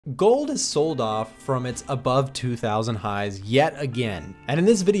Gold is sold off from its above 2000 highs yet again, and in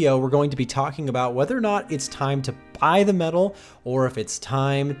this video we're going to be talking about whether or not it's time to buy the metal or if it's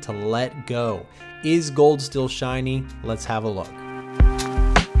time to let go. Is gold still shiny? Let's have a look.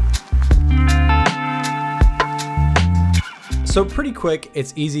 So pretty quick,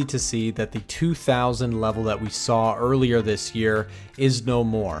 it's easy to see that the 2000 level that we saw earlier this year is no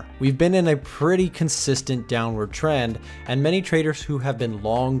more. We've been in a pretty consistent downward trend, and many traders who have been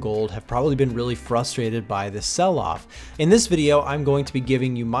long gold have probably been really frustrated by this sell-off. In this video, I'm going to be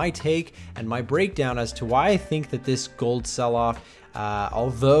giving you my take and my breakdown as to why I think that this gold sell-off,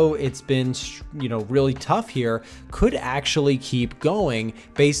 although it's been, really tough here, could actually keep going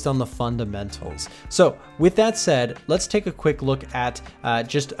based on the fundamentals. So with that said, let's take a quick look at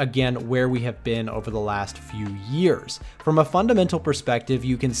just again where we have been over the last few years. From a fundamental perspective,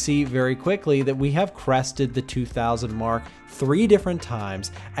 you can see very quickly that we have crested the 2000 mark 3 different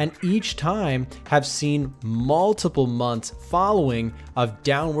times, and each time have seen multiple months following of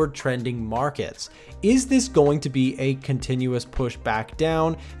downward trending markets. Is this going to be a continuous push back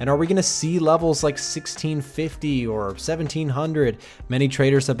down? And are we going to see levels like 1650 or 1700? Many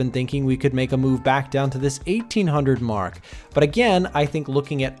traders have been thinking we could make a move back down to this 1800 mark. But again, I think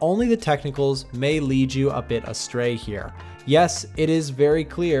looking at only the technicals may lead you a bit astray here. Yes, it is very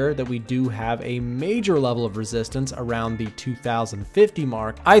clear that we do have a major level of resistance around the 2050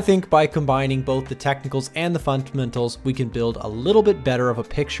 mark. I think by combining both the technicals and the fundamentals, we can build a little bit better of a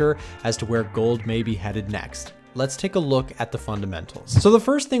picture as to where gold may be headed next. Let's take a look at the fundamentals. So the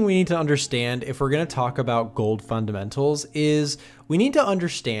first thing we need to understand if we're going to talk about gold fundamentals is we need to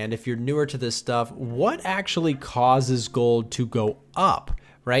understand, if you're newer to this stuff, what actually causes gold to go up.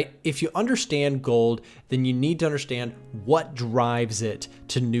 Right? If you understand gold, then you need to understand what drives it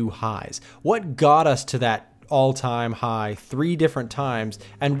to new highs. What got us to that all-time high 3 different times,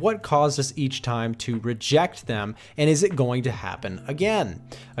 and what caused us each time to reject them, and is it going to happen again?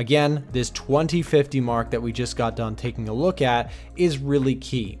 Again, this 2050 mark that we just got done taking a look at is really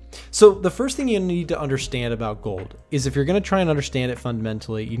key. So the first thing you need to understand about gold is, if you're going to try and understand it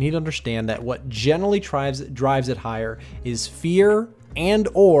fundamentally, you need to understand that what generally drives it higher is fear and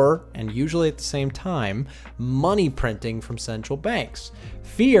usually at the same time, money printing from central banks.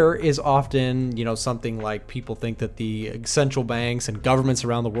 Fear is often, something like people think that the central banks and governments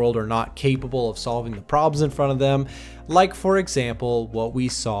around the world are not capable of solving the problems in front of them. Like, for example, what we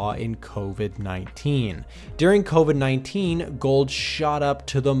saw in COVID-19. During COVID-19, gold shot up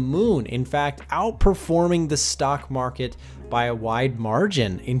to the moon, in fact, outperforming the stock market by a wide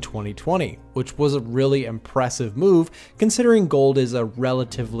margin in 2020, which was a really impressive move considering gold is a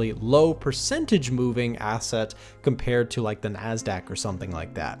relatively low percentage moving asset compared to like the NASDAQ or something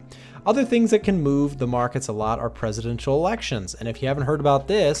like that. Other things that can move the markets a lot are presidential elections. And if you haven't heard about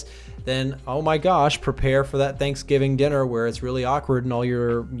this, then oh my gosh, prepare for that Thanksgiving dinner where it's really awkward and all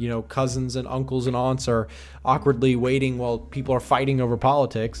your, cousins and uncles and aunts are awkwardly waiting while people are fighting over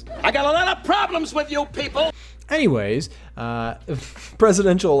politics. I got a lot of problems with you people. Anyways,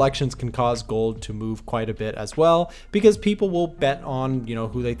 presidential elections can cause gold to move quite a bit as well, because people will bet on,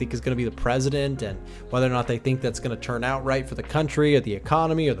 who they think is going to be the president and whether or not they think that's going to turn out right for the country or the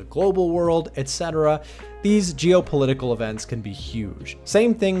economy or the global world, etc. These geopolitical events can be huge.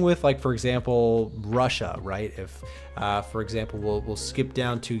 Same thing with, like, for example, Russia, right? If, for example, we'll skip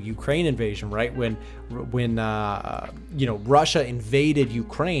down to Ukraine invasion, right? When Russia invaded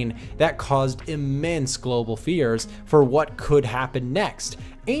Ukraine, that caused immense global fears for what could happen next.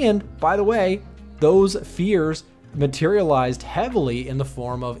 And by the way, those fears materialized heavily in the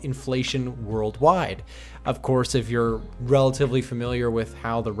form of inflation worldwide. Of course, if you're relatively familiar with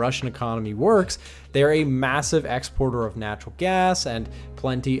how the Russian economy works, they're a massive exporter of natural gas and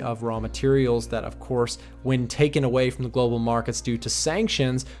plenty of raw materials that, of course, when taken away from the global markets due to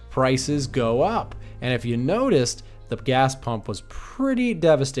sanctions, prices go up. And if you noticed, the gas pump was pretty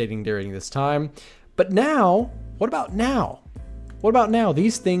devastating during this time. But now, what about now? What about now?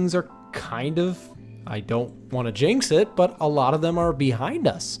 These things are kind of, I don't want to jinx it, but a lot of them are behind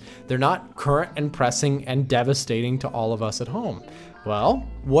us. They're not current and pressing and devastating to all of us at home. Well,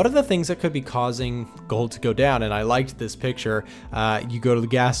 what are the things that could be causing gold to go down? And I liked this picture. You go to the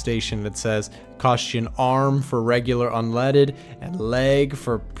gas station, it says, costs you an arm for regular unleaded and leg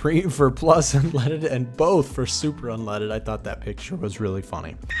for plus unleaded and both for super unleaded. I thought that picture was really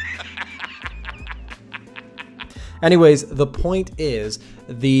funny. Anyways, the point is,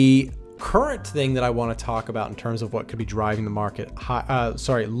 the current thing that I want to talk about in terms of what could be driving the market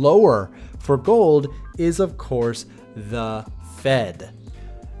lower for gold is, of course, the Fed.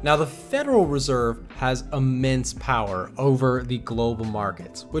 Now, the Federal Reserve has immense power over the global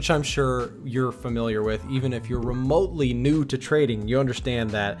markets, which I'm sure you're familiar with. Even if you're remotely new to trading, you understand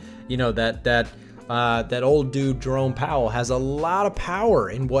that, that old dude Jerome Powell has a lot of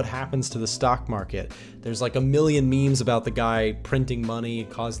power in what happens to the stock market. There's like a million memes about the guy printing money and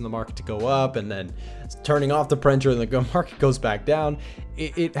causing the market to go up and then turning off the printer and the market goes back down.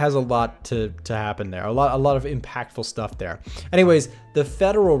 It has a lot to happen there, a lot of impactful stuff there. Anyways, the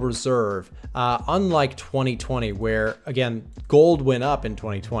Federal Reserve, unlike 2020, where again, gold went up in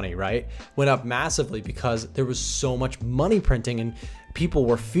 2020, right? Went up massively because there was so much money printing and people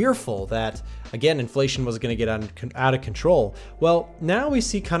were fearful that, again, inflation was going to get out of control. Well, now we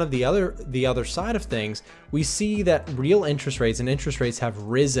see kind of the other side of things. We see that real interest rates and interest rates have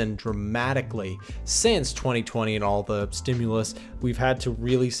risen dramatically since 2020 and all the stimulus. We've had to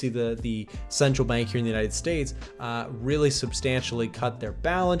really see the central bank here in the United States really substantially cut their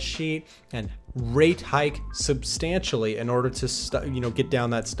balance sheet and rate hike substantially in order to get down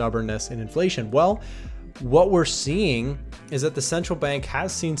that stubbornness in inflation. Well, what we're seeing is that the central bank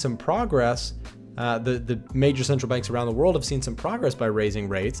has seen some progress. The major central banks around the world have seen some progress by raising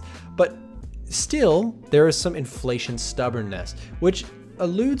rates, but still there is some inflation stubbornness, which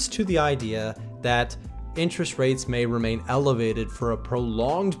alludes to the idea that interest rates may remain elevated for a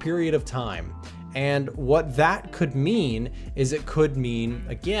prolonged period of time. And what that could mean is it could mean,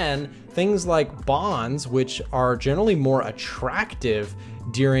 again, things like bonds, which are generally more attractive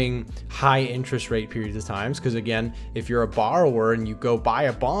during high interest rate periods of times. Because again, if you're a borrower and you go buy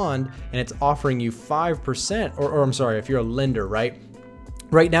a bond and it's offering you 5%, or I'm sorry, if you're a lender, right?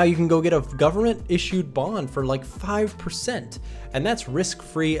 Right now you can go get a government issued bond for like 5%. And that's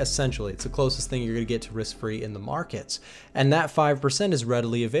risk-free essentially. It's the closest thing you're gonna get to risk-free in the markets. And that 5% is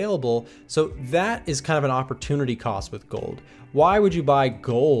readily available. So that is kind of an opportunity cost with gold. Why would you buy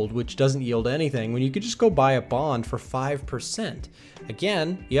gold, which doesn't yield anything, when you could just go buy a bond for 5%?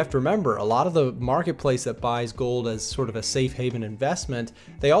 Again, you have to remember, a lot of the marketplace that buys gold as sort of a safe haven investment,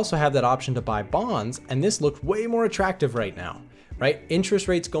 they also have that option to buy bonds, and this looks way more attractive right now, right? Interest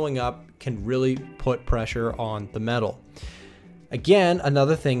rates going up can really put pressure on the metal. Again,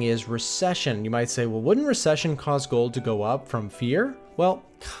 another thing is recession. You might say, well, wouldn't recession cause gold to go up from fear? Well,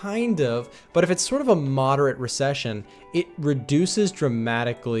 kind of, but if it's sort of a moderate recession, it reduces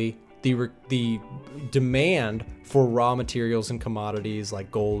dramatically the demand for raw materials and commodities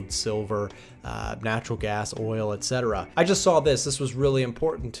like gold, silver, natural gas, oil, etc. I just saw this. This was really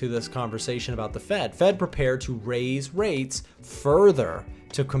important to this conversation about the Fed. Fed prepared to raise rates further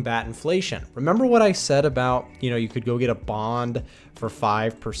to combat inflation. Remember what I said about, you could go get a bond for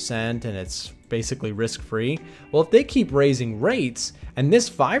 5% and it's basically risk-free? Well, if they keep raising rates and this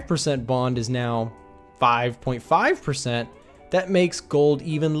 5% bond is now 5.5%, that makes gold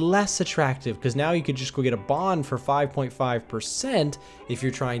even less attractive because now you could just go get a bond for 5.5% if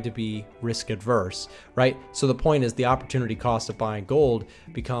you're trying to be risk adverse, right? So the point is the opportunity cost of buying gold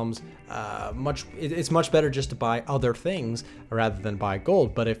becomes it's much better just to buy other things rather than buy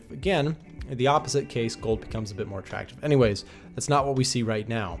gold. But if, again, in the opposite case, gold becomes a bit more attractive. Anyways, that's not what we see right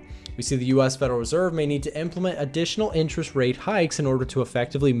now. We see the US Federal Reserve may need to implement additional interest rate hikes in order to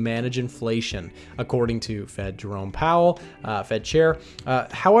effectively manage inflation, according to Fed Jerome Powell, Fed chair.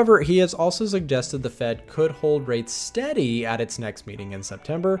 However, he has also suggested the Fed could hold rates steady at its next meeting in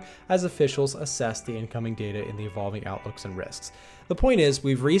September as officials assess the incoming data in the evolving outlooks and risks. The point is,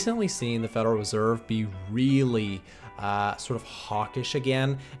 we've recently seen the Federal Reserve be really sort of hawkish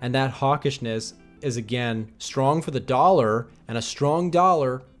again, and that hawkishness is again strong for the dollar, and a strong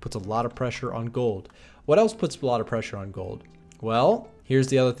dollar puts a lot of pressure on gold. What else puts a lot of pressure on gold? Well, here's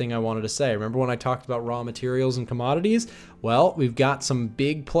the other thing I wanted to say. Remember when I talked about raw materials and commodities? Well, we've got some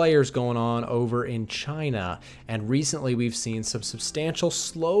big players going on over in China, and recently we've seen some substantial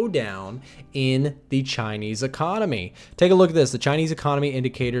slowdown in the Chinese economy. Take a look at this. The Chinese economy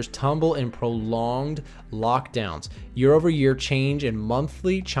indicators tumble in prolonged lockdowns. Year-over-year change in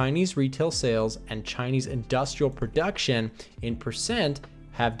monthly Chinese retail sales and Chinese industrial production in percent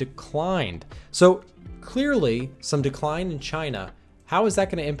have declined. So clearly some decline in China. How is that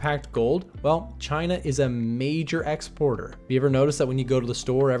going to impact gold? Well, China is a major exporter. Have you ever noticed that when you go to the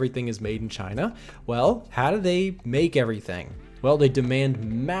store, everything is made in China? Well, how do they make everything? Well, they demand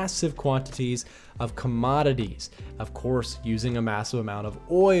massive quantities of commodities, of course, using a massive amount of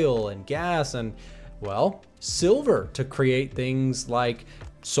oil and gas and, well, silver to create things like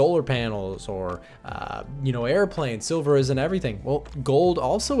solar panels or airplanes. Silver is in everything. Well, gold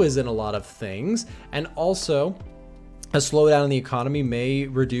also is in a lot of things, and also A slowdown in the economy may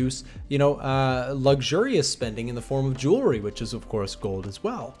reduce, luxurious spending in the form of jewelry, which is of course gold as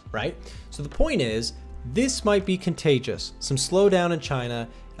well, right? So the point is, this might be contagious. Some slowdown in China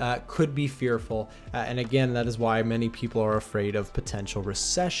could be fearful. And again, that is why many people are afraid of potential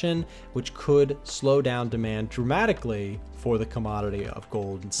recession, which could slow down demand dramatically for the commodity of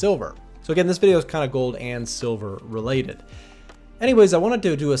gold and silver. So again, this video is kind of gold and silver related. Anyways, I wanted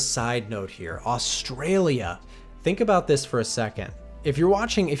to do a side note here. Australia. Think about this for a second. If you're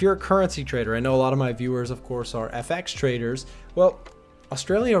a currency trader, I know a lot of my viewers, of course, are FX traders. Well,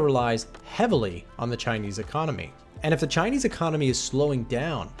 Australia relies heavily on the Chinese economy. And if the Chinese economy is slowing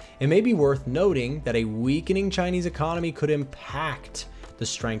down, it may be worth noting that a weakening Chinese economy could impact the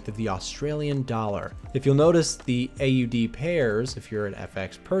strength of the Australian dollar. If you'll notice the AUD pairs, if you're an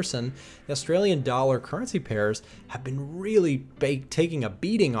FX person, the Australian dollar currency pairs have been really taking a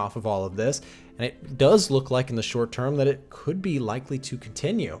beating off of all of this. And it does look like in the short term that it could be likely to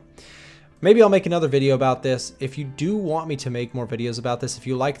continue. Maybe I'll make another video about this. If you do want me to make more videos about this, if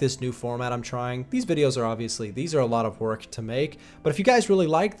you like this new format I'm trying, these videos are these are a lot of work to make, but if you guys really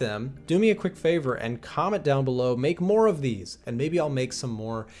like them, do me a quick favor and comment down below, make more of these, and maybe I'll make some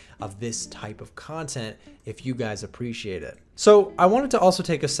more of this type of content if you guys appreciate it. So I wanted to also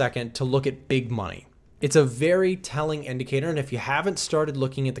take a second to look at big money. It's a very telling indicator, and if you haven't started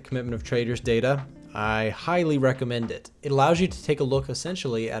looking at the commitment of traders data, I highly recommend it. It allows you to take a look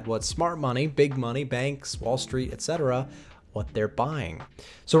essentially at what smart money, big money, banks, Wall Street, etc., what they're buying.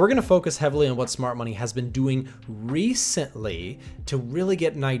 So we're going to focus heavily on what smart money has been doing recently to really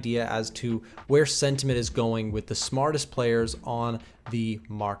get an idea as to where sentiment is going with the smartest players on the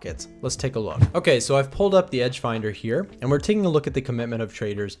markets. Let's take a look. Okay, so I've pulled up the EDGEFINDER here, and we're taking a look at the commitment of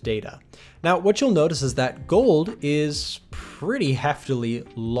traders data. Now, what you'll notice is that gold is pretty heftily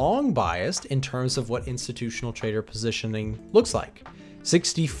long biased in terms of what institutional trader positioning looks like.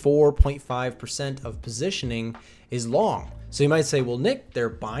 64.5% of positioning is long. So you might say, well, Nick, they're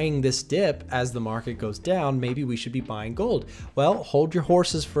buying this dip as the market goes down. Maybe we should be buying gold. Well, hold your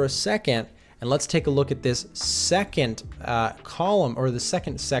horses for a second and let's take a look at this second column, or the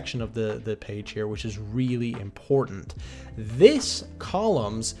second section of the page here, which is really important. This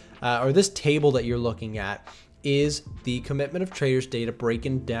columns, or this table that you're looking at, is the commitment of traders data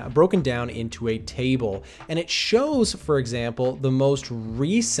broken down into a table. And it shows, for example, the most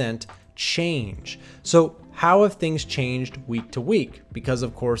recent change. So how have things changed week to week? Because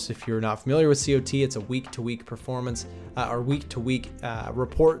of course, if you're not familiar with COT, it's a week-to-week performance or week-to-week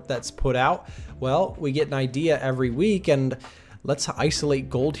report that's put out. Well, we get an idea every week, and let's isolate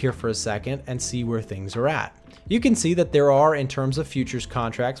gold here for a second and see where things are at. You can see that there are, in terms of futures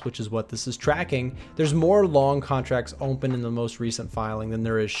contracts, which is what this is tracking, there's more long contracts open in the most recent filing than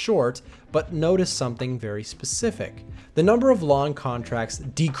there is short, but notice something very specific. The number of long contracts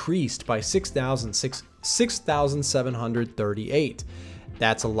decreased by 6,738.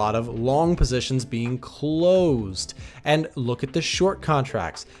 That's a lot of long positions being closed. And look at the short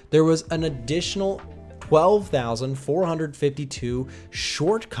contracts. There was an additional 12,452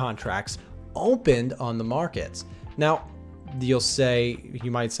 short contracts opened on the markets. Now, you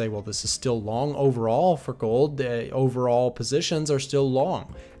might say, well, this is still long overall for gold. The overall positions are still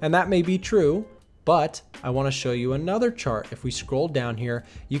long. And that may be true, but I want to show you another chart. If we scroll down here,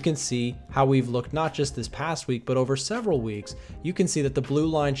 you can see how we've looked not just this past week, but over several weeks. You can see that the blue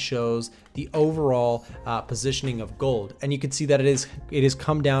line shows the overall positioning of gold. And you can see that it has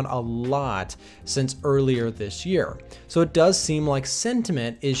come down a lot since earlier this year. So it does seem like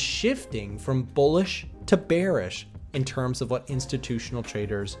sentiment is shifting from bullish to bearish in terms of what institutional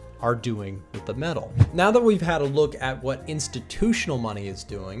traders are doing with the metal. Now that we've had a look at what institutional money is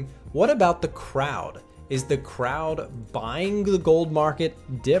doing, what about the crowd? Is the crowd buying the gold market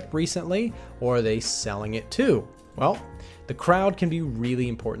dip recently, or are they selling it too? Well, the crowd can be really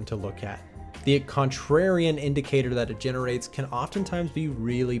important to look at. The contrarian indicator that it generates can oftentimes be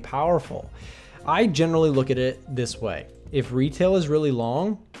really powerful. I generally look at it this way. If retail is really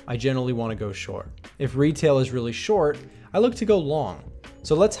long, I generally want to go short. If retail is really short, I look to go long.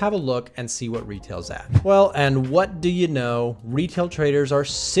 So let's have a look and see what retail's at. Well, and what do you know? Retail traders are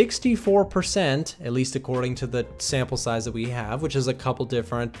 64%, at least according to the sample size that we have, which is a couple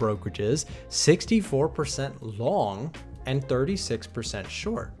different brokerages, 64% long and 36%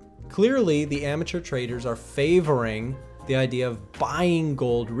 short. Clearly, the amateur traders are favoring the idea of buying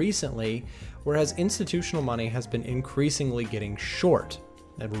gold recently, whereas institutional money has been increasingly getting short.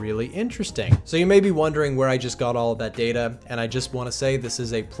 And really interesting. So you may be wondering where I just got all of that data, and I just want to say this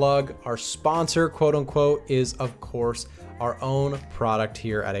is a plug. Our sponsor, quote unquote, is of course our own product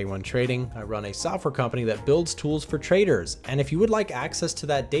here at A1 Trading. I run a software company that builds tools for traders. And if you would like access to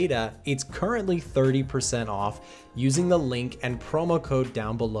that data, it's currently 30% off using the link and promo code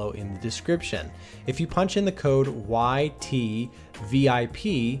down below in the description. If you punch in the code YTVIP,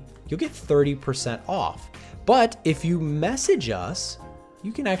 you'll get 30% off. But if you message us,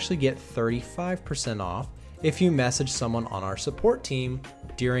 you can actually get 35% off if you message someone on our support team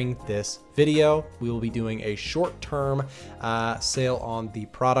during this video. We will be doing a short-term sale on the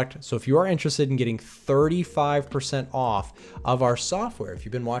product. So if you are interested in getting 35% off of our software, if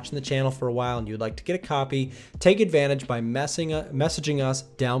you've been watching the channel for a while and you'd like to get a copy, take advantage by messaging us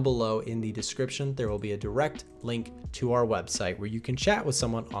down below in the description. There will be a direct link to our website where you can chat with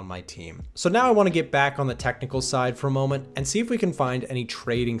someone on my team. So now I want to get back on the technical side for a moment and see if we can find any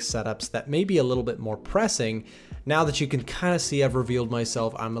trading setups that may be a little bit more pressing. Now that you can kind of see I've revealed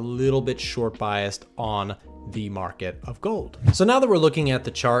myself, I'm a little bit short biased on the market of gold. So now that we're looking at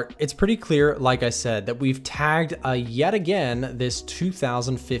the chart, it's pretty clear, like I said, that we've tagged yet again this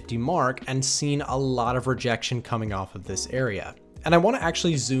 2050 mark and seen a lot of rejection coming off of this area. And I want to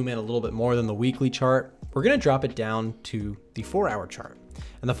actually zoom in a little bit more than the weekly chart. We're going to drop it down to the 4-hour chart.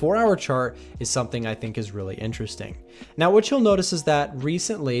 And the 4-hour chart is something I think is really interesting. Now, what you'll notice is that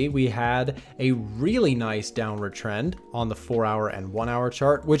recently we had a really nice downward trend on the 4-hour and 1-hour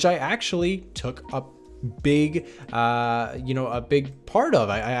chart, which I actually took a big, a big part of.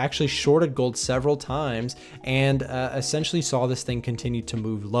 I actually shorted gold several times and essentially saw this thing continue to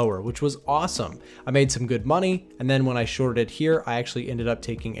move lower, which was awesome. I made some good money. And then when I shorted it here, I actually ended up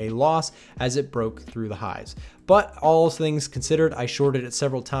taking a loss as it broke through the highs. But all things considered, I shorted it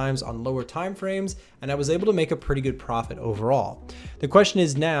several times on lower time frames, and I was able to make a pretty good profit overall. The question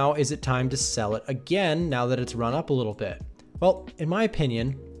is now, is it time to sell it again now that it's run up a little bit? Well, in my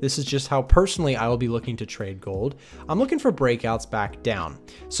opinion, this is just how personally I will be looking to trade gold. I'm looking for breakouts back down.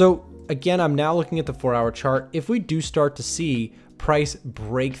 So again, I'm now looking at the 4-hour chart. If we do start to see price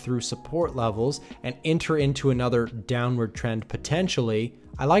break through support levels and enter into another downward trend potentially,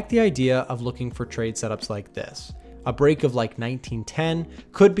 I like the idea of looking for trade setups like this. A break of like 1910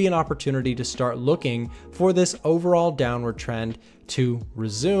 could be an opportunity to start looking for this overall downward trend to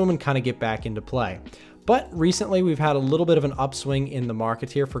resume and kind of get back into play. But recently we've had a little bit of an upswing in the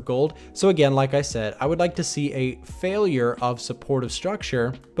market here for gold. So again, like I said, I would like to see a failure of supportive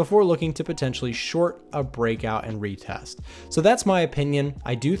structure before looking to potentially short a breakout and retest. So that's my opinion.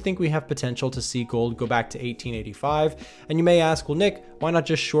 I do think we have potential to see gold go back to 1885. And you may ask, well, Nick, why not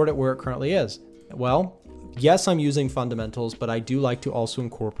just short it where it currently is? Well, yes, I'm using fundamentals, but I do like to also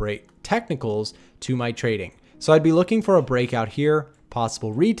incorporate technicals to my trading. So I'd be looking for a breakout here,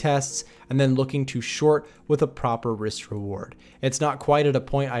 possible retests, and then looking to short with a proper risk reward. It's not quite at a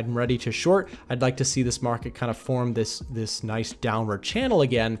point I'm ready to short. I'd like to see this market kind of form this nice downward channel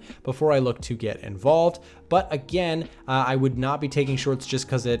again before I look to get involved. But again, I would not be taking shorts just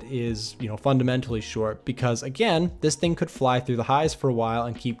because it is, fundamentally short, because again, this thing could fly through the highs for a while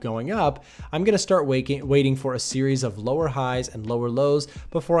and keep going up. I'm going to start waiting for a series of lower highs and lower lows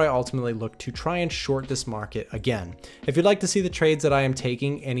before I ultimately look to try and short this market again. If you'd like to see the trades that I am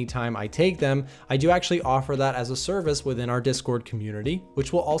taking anytime I take them, I do actually offer that as a service within our Discord community,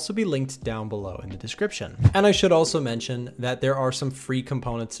 which will also be linked down below in the description. And I should also mention that there are some free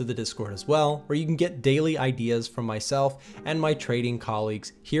components to the Discord as well, where you can get daily ideas from myself and my trading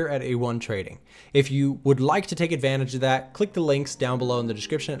colleagues here at A1 Trading. If you would like to take advantage of that, click the links down below in the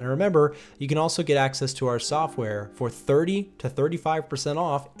description. And remember, you can also get access to our software for 30 to 35%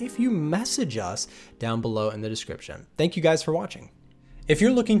 off if you message us down below in the description. Thank you guys for watching. If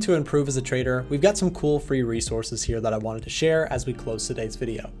you're looking to improve as a trader, we've got some cool free resources here that I wanted to share as we close today's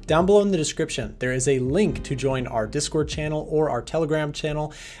video. Down below in the description, there is a link to join our Discord channel or our Telegram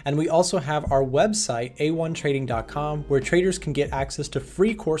channel. And we also have our website, a1trading.com, where traders can get access to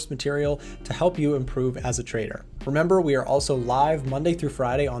free course material to help you improve as a trader. Remember, we are also live Monday through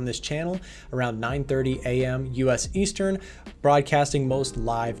Friday on this channel around 9:30 a.m. US Eastern, broadcasting most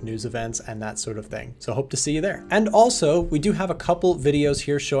live news events and that sort of thing. So hope to see you there. And also, we do have a couple videos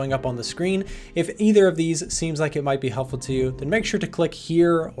here showing up on the screen. If either of these seems like it might be helpful to you, then make sure to click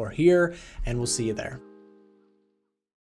here or here, and we'll see you there.